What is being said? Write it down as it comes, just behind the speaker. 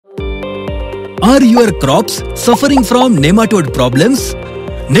Are your crops suffering from nematode problems?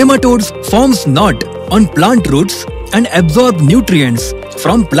 Nematodes forms knot on plant roots and absorb nutrients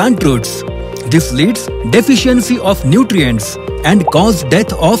from plant roots. This leads deficiency of nutrients and cause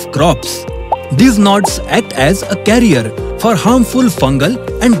death of crops. These knots act as a carrier for harmful fungal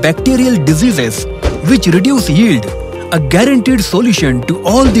and bacterial diseases which reduce yield. A guaranteed solution to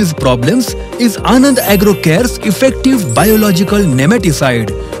all these problems is Anand Agro Care's effective biological nematicide,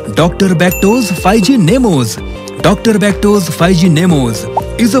 Dr. Bacto's 5G Nemos. Dr. Bacto's 5G Nemos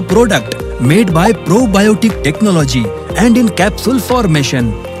is a product made by probiotic technology and in capsule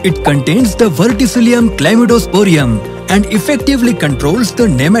formation. It contains the Verticillium Chlamydosporium and effectively controls the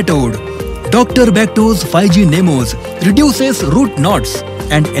nematode. Dr. Bacto's 5G Nemos reduces root knots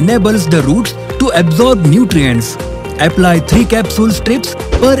and enables the roots to absorb nutrients. Apply 3 capsule strips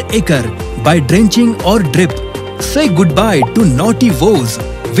per acre by drenching or drip. Say goodbye to naughty woes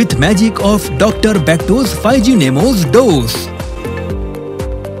with magic of Dr. Bacto's 5G Nemos dose.